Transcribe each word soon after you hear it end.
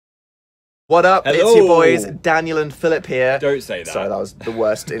What up? Hello. It's your boys, Daniel and Philip here. Don't say that. Sorry, that was the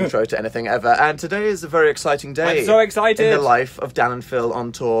worst intro to anything ever. And today is a very exciting day. I'm so excited. In the life of Dan and Phil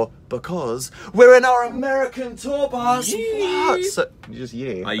on tour because we're in our American tour bus. Yee. What? So, just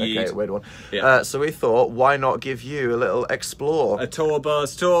yee. I Okay, yeet. weird one. Yeah. So we thought, why not give you a little explore? A tour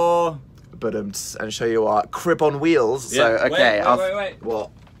bus tour. And show you our crib on wheels. Yeah. So, okay. Wait.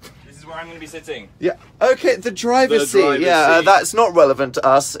 What? This is where I'm going to be sitting. Yeah. Okay, the driver's seat. driver's Yeah, seat. that's not relevant to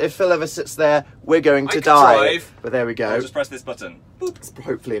us. If Phil ever sits there, we're going to can die. drive. But there we go. I'll just press this button. Boop. It's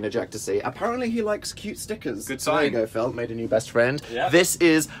hopefully an ejector seat. Apparently he likes cute stickers. Good So there you sign. go, Phil. Made a new best friend. Yeah. This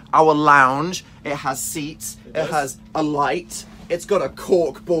is our lounge. It has seats. It does. has a light. It's got a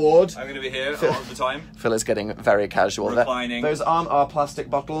cork board. I'm going to be here all of the time. Phil is getting very casual. Reclining. Those aren't our plastic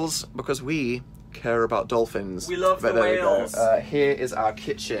bottles because we care about dolphins. We love But the there we go. whales. Here is our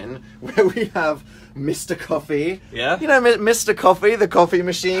kitchen where we have Mr. Coffee. Yeah. You know Mr. Coffee, the coffee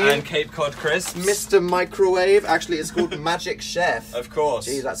machine. And Cape Cod crisps. Mr. Microwave. Actually, it's called Magic Chef. Of course.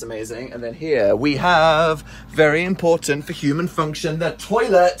 Gee, that's amazing. And then here we have, very important for human function, the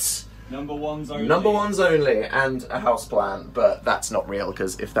toilet. Number ones only. Number ones only, and a houseplant, but that's not real,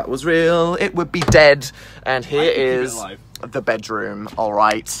 because if that was real, it would be dead. And here could keep it is alive. the bedroom, all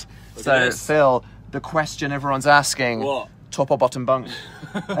right. Look So, at this. Phil, the question everyone's asking. What? Top or bottom bunk?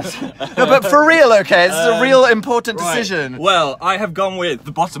 No, but for real, okay? This is a real important Right. decision. Well, I have gone with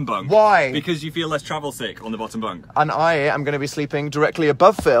the bottom bunk. Why? Because you feel less travel sick on the bottom bunk. And I am going to be sleeping directly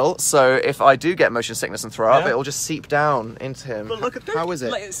above Phil, so if I do get motion sickness and throw up, Yeah. it will just seep down into him. But look at that. How is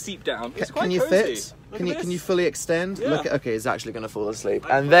it? Let it seep down. It's quite Can you cozy. fit? Look Can at you this. can you fully extend? Yeah. Look at, okay, he's actually going to fall asleep.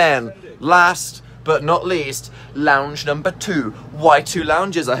 I'm And fully then, extended. last but not least, lounge number 2. Why 2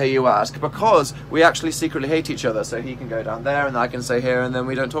 lounges, I hear you ask? Because we actually secretly hate each other, so he can go down there and I can stay here and then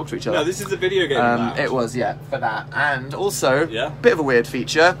we don't talk to each other. No, this is a video game lounge. It was, yeah, for that. And also, Yeah. bit of a weird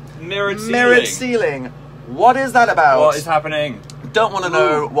feature. Mirrored ceiling. Mirrored ceiling. What is that about? What is happening? Don't want to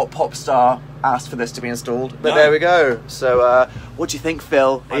know what pop star asked for this to be installed, but No. there we go. So, what do you think,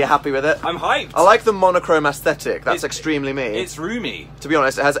 Phil? Are you happy with it? I'm hyped. I like the monochrome aesthetic. That's It- extremely me. It's roomy. To be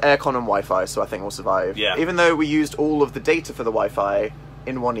honest, it has aircon and Wi-Fi, so I think we'll survive. Yeah. Even though we used all of the data for the Wi-Fi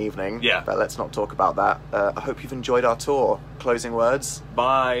in one evening. Yeah. But let's not talk about that. I hope you've enjoyed our tour. Closing words.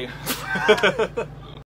 Bye.